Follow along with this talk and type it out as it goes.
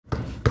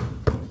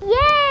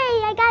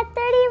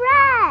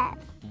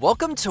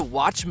Welcome to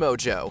Watch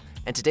Mojo,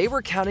 and today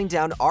we're counting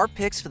down our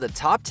picks for the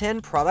top 10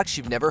 products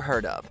you've never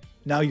heard of.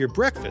 Now your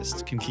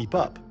breakfast can keep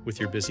up with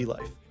your busy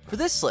life. For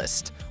this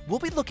list, we'll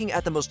be looking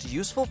at the most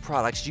useful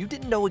products you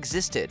didn't know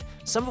existed,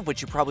 some of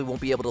which you probably won't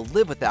be able to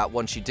live without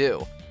once you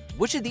do.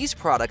 Which of these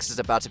products is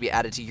about to be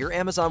added to your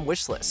Amazon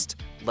wishlist?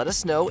 Let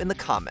us know in the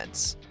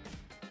comments.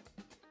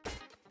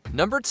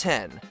 Number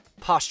 10.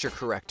 Posture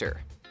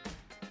Corrector.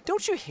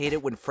 Don't you hate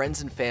it when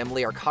friends and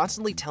family are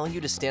constantly telling you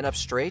to stand up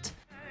straight?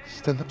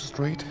 Stand up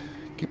straight,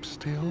 keep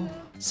still.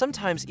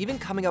 Sometimes even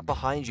coming up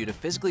behind you to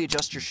physically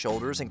adjust your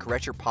shoulders and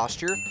correct your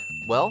posture?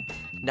 Well,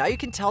 now you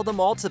can tell them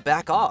all to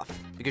back off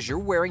because you're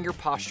wearing your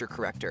posture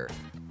corrector.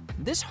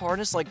 This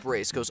harness-like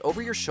brace goes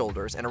over your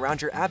shoulders and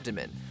around your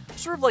abdomen,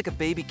 sort of like a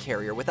baby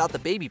carrier without the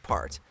baby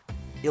part.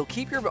 It'll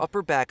keep your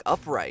upper back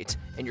upright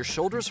and your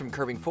shoulders from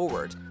curving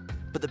forward.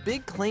 But the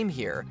big claim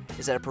here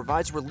is that it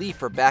provides relief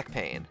for back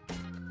pain.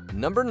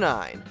 Number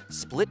 9.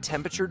 Split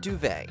Temperature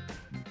Duvet.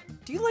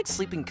 Do you like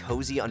sleeping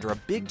cozy under a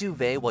big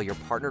duvet while your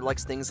partner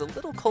likes things a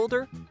little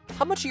colder?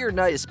 How much of your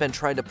night is spent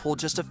trying to pull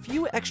just a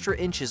few extra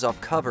inches off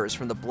covers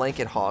from the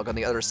blanket hog on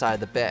the other side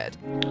of the bed?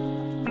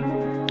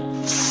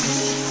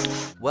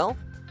 Well,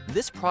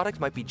 this product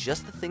might be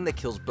just the thing that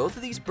kills both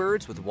of these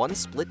birds with one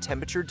split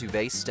temperature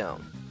duvet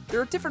stone. There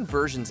are different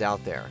versions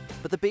out there,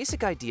 but the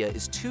basic idea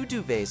is two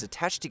duvets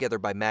attached together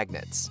by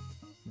magnets.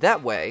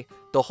 That way,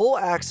 the whole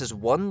acts as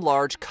one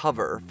large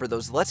cover for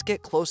those let's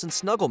get close and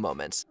snuggle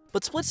moments,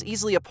 but splits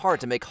easily apart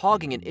to make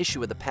hogging an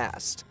issue of the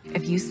past.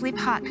 If you sleep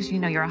hot, because you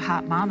know you're a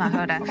hot mama,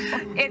 Hoda,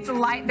 it's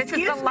light. This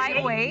is the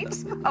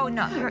lightweight. Oh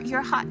no,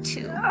 you're hot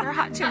too. You're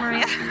hot too,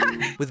 Maria.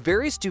 With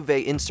various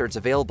duvet inserts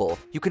available,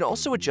 you can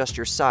also adjust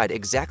your side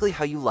exactly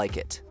how you like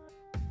it.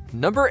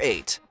 Number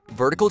 8.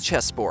 Vertical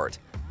Chessboard.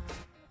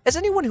 As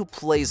anyone who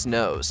plays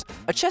knows,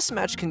 a chess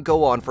match can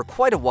go on for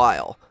quite a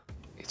while.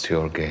 It's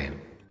your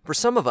game. For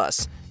some of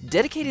us,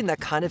 dedicating that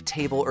kind of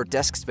table or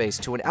desk space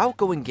to an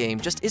outgoing game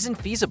just isn't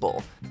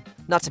feasible.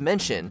 Not to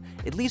mention,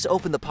 it leaves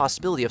open the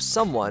possibility of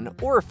someone,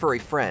 or a furry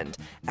friend,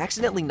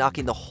 accidentally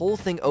knocking the whole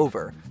thing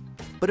over.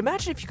 But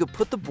imagine if you could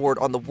put the board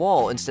on the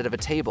wall instead of a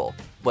table.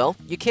 Well,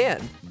 you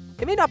can.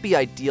 It may not be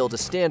ideal to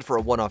stand for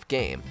a one-off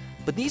game,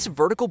 but these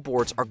vertical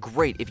boards are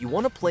great if you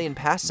want to play in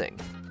passing.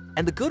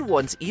 And the good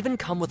ones even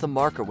come with a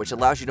marker which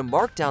allows you to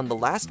mark down the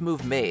last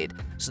move made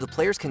so the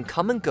players can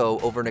come and go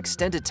over an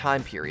extended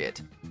time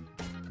period.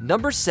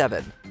 Number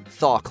 7.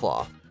 Thaw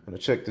Claw. I'm gonna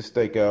check the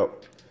steak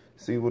out,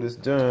 see what it's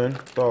done.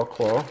 Thaw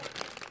claw.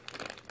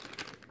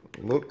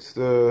 Looks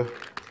thawed.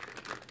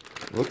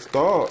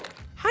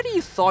 How do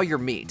you thaw your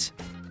meat?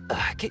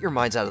 Get your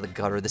minds out of the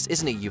gutter, this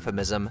isn't a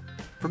euphemism.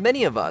 For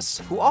many of us,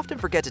 who often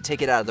forget to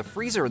take it out of the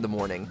freezer in the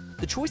morning,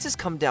 the choices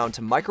come down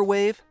to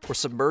microwave or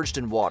submerged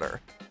in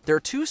water. There are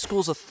two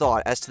schools of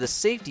thought as to the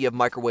safety of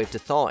microwave to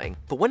thawing,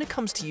 but when it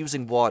comes to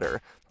using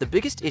water, the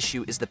biggest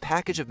issue is the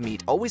package of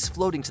meat always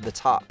floating to the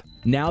top.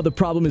 Now the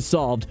problem is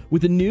solved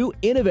with the new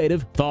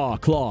innovative Thaw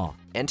Claw.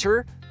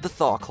 Enter the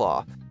Thaw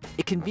Claw.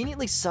 It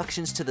conveniently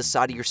suctions to the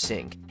side of your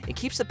sink and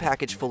keeps the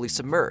package fully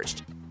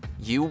submerged.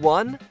 You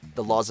won,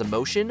 the laws of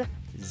motion,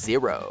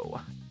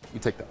 0. You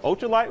take the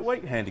ultra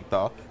lightweight handy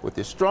thaw with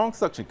your strong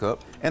suction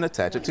cup and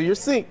attach it to your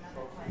sink.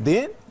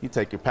 Then you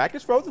take your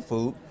packaged frozen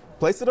food,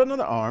 place it under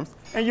the arms,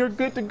 and you're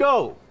good to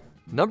go.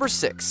 Number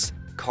 6.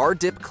 Car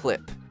Dip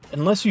Clip.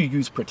 Unless you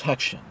use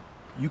protection,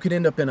 you could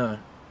end up in a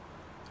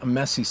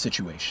messy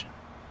situation.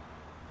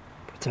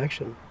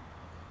 Protection?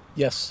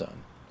 Yes,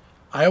 son.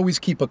 I always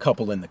keep a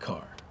couple in the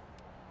car.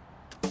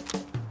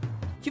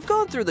 You've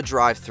gone through the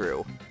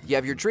drive-thru. You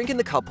have your drink in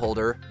the cup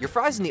holder, your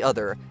fries in the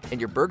other, and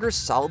your burger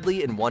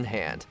solidly in one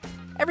hand.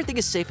 Everything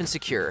is safe and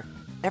secure.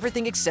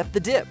 Everything except the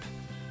dip.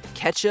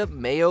 Ketchup,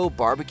 mayo,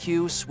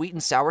 barbecue, sweet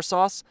and sour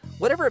sauce,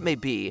 whatever it may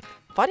be,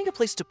 finding a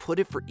place to put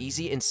it for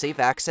easy and safe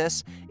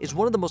access is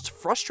one of the most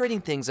frustrating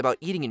things about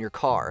eating in your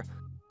car.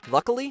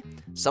 Luckily,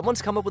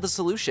 someone's come up with a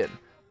solution.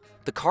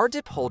 The car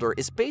dip holder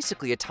is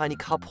basically a tiny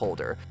cup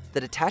holder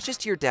that attaches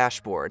to your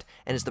dashboard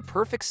and is the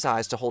perfect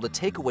size to hold a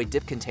takeaway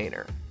dip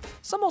container.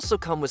 Some also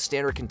come with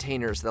standard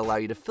containers that allow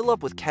you to fill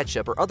up with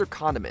ketchup or other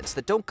condiments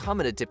that don't come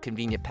in a dip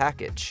convenient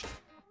package.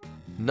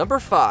 Number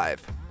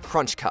 5.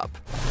 Crunch Cup.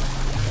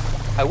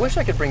 I wish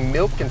I could bring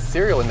milk and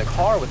cereal in the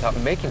car without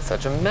making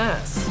such a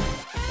mess.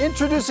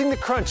 Introducing the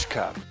Crunch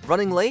Cup.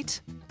 Running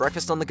late?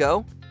 Breakfast on the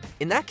go?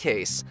 In that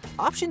case,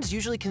 options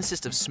usually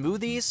consist of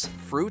smoothies,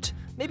 fruit,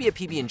 maybe a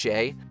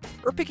PB&J,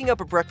 or picking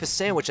up a breakfast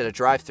sandwich at a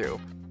drive-thru.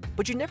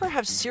 But you never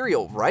have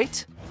cereal,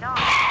 right? No.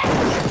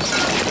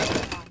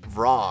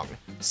 Wrong.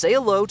 Say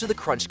hello to the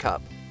Crunch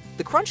Cup.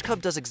 The Crunch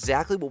Cup does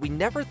exactly what we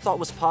never thought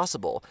was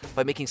possible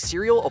by making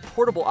cereal a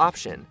portable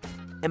option.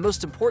 And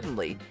most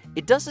importantly,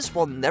 it does this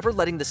while never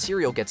letting the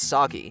cereal get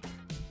soggy.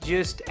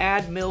 Just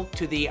add milk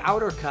to the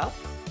outer cup,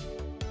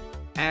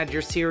 add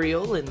your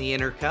cereal in the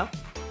inner cup,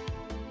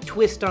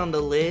 twist on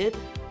the lid,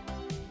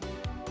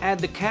 add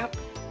the cap,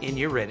 and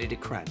you're ready to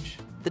crunch.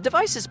 The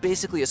device is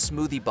basically a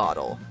smoothie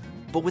bottle,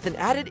 but with an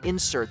added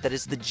insert that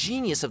is the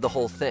genius of the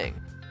whole thing.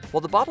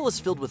 While the bottle is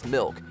filled with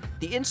milk,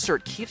 the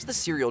insert keeps the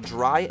cereal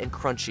dry and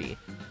crunchy.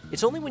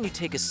 It's only when you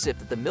take a sip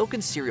that the milk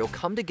and cereal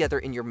come together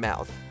in your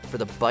mouth for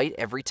the bite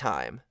every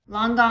time.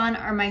 Long gone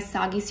are my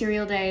soggy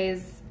cereal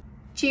days.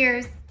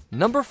 Cheers.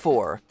 Number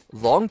 4,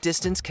 long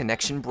distance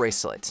connection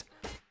bracelet.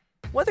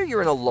 Whether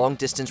you're in a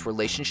long-distance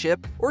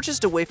relationship or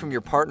just away from your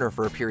partner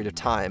for a period of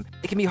time,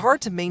 it can be hard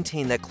to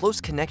maintain that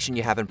close connection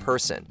you have in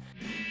person.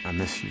 I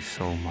miss you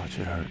so much,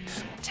 it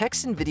hurts.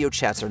 Text and video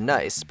chats are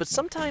nice, but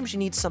sometimes you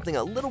need something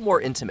a little more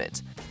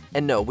intimate.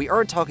 And no, we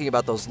aren't talking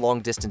about those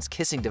long-distance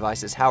kissing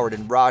devices Howard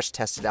and Raj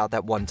tested out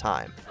that one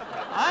time.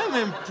 I'm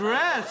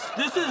impressed.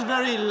 This is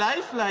very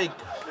lifelike.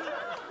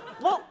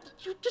 Well,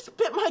 you just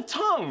bit my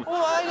tongue.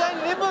 Oh,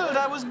 I nibbled.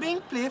 I was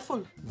being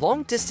playful.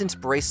 Long-distance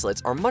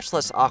bracelets are much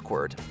less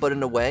awkward, but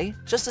in a way,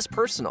 just as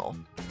personal.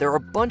 There are a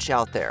bunch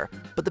out there,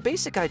 but the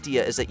basic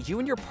idea is that you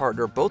and your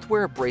partner both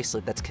wear a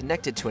bracelet that's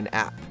connected to an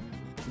app.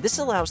 This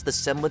allows the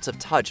semblance of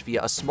touch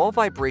via a small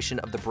vibration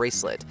of the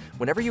bracelet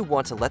whenever you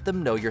want to let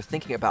them know you're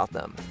thinking about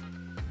them.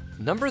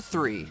 Number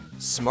 3,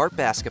 Smart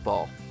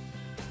Basketball.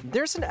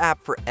 There's an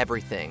app for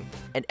everything,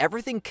 and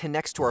everything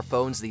connects to our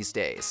phones these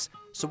days.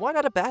 So why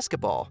not a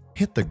basketball?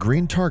 Hit the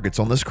green targets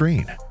on the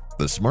screen.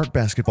 The Smart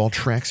Basketball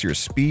tracks your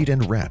speed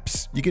and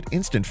reps. You get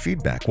instant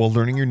feedback while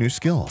learning your new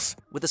skills.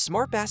 With a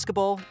Smart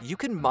Basketball, you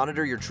can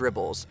monitor your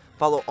dribbles,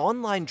 follow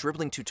online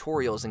dribbling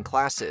tutorials and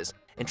classes,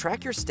 and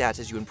track your stats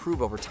as you improve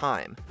over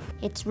time.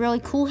 It's really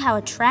cool how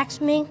it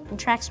tracks me and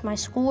tracks my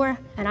score,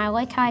 and I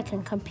like how I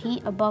can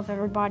compete above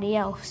everybody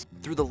else.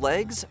 Through the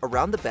legs,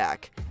 around the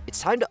back,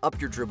 it's time to up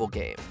your dribble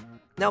game.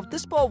 Now,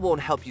 this ball won't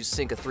help you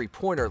sink a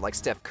three-pointer like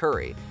Steph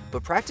Curry,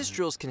 but practice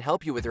drills can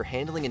help you with your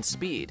handling and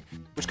speed,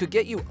 which could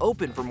get you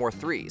open for more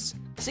threes.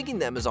 Sinking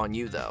them is on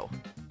you, though.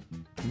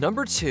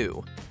 Number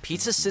 2,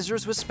 pizza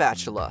scissors with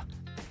spatula.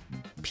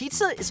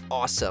 Pizza is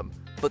awesome,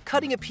 but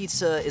cutting a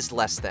pizza is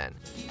less than.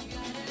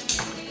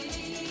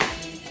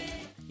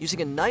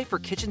 Using a knife or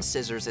kitchen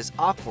scissors is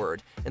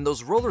awkward, and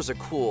those rollers are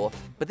cool,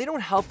 but they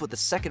don't help with the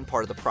second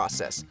part of the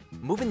process,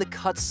 moving the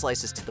cut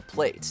slices to the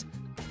plate.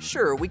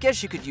 Sure, we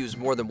guess you could use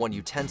more than one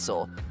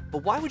utensil,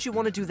 but why would you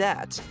want to do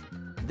that?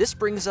 This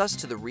brings us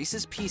to the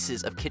Reese's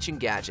Pieces of kitchen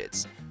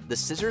gadgets, the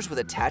scissors with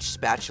attached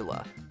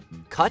spatula.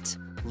 Cut,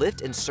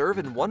 lift, and serve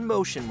in one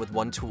motion with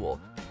one tool.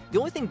 The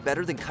only thing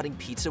better than cutting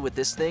pizza with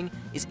this thing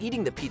is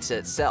eating the pizza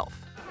itself.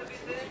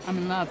 I'm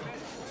in love.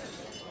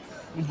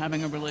 I'm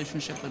having a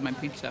relationship with my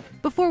pizza.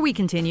 Before we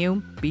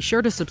continue, be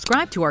sure to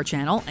subscribe to our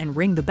channel and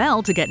ring the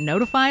bell to get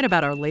notified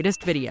about our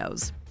latest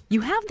videos. You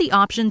have the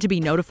option to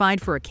be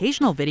notified for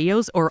occasional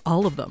videos or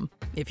all of them.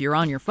 If you're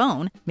on your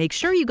phone, make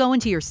sure you go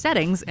into your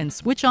settings and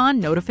switch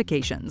on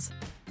notifications.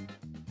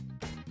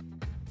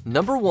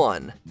 Number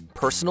 1,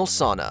 personal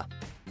sauna.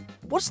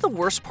 What's the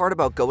worst part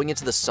about going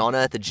into the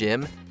sauna at the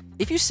gym?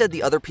 If you said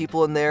the other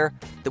people in there,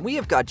 then we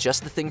have got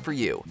just the thing for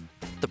you.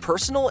 The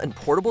personal and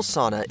portable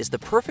sauna is the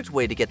perfect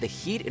way to get the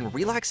heat and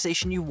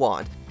relaxation you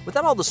want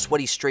without all the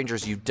sweaty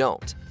strangers you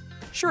don't.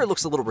 Sure, it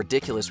looks a little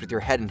ridiculous with your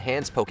head and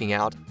hands poking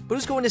out, but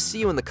who's going to see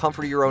you in the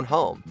comfort of your own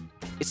home?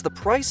 It's the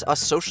price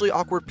us socially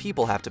awkward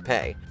people have to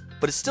pay,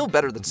 but it's still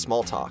better than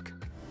small talk.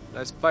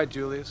 Nice fight,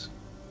 Julius.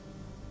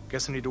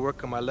 Guess I need to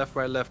work on my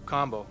left-right-left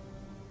combo.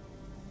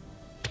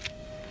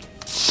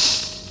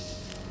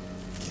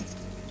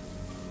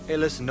 Hey,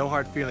 listen, no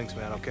hard feelings,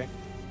 man, okay?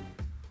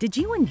 Did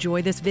you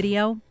enjoy this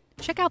video?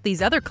 Check out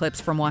these other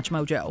clips from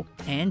WatchMojo,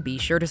 and be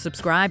sure to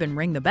subscribe and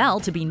ring the bell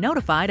to be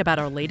notified about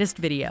our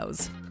latest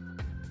videos.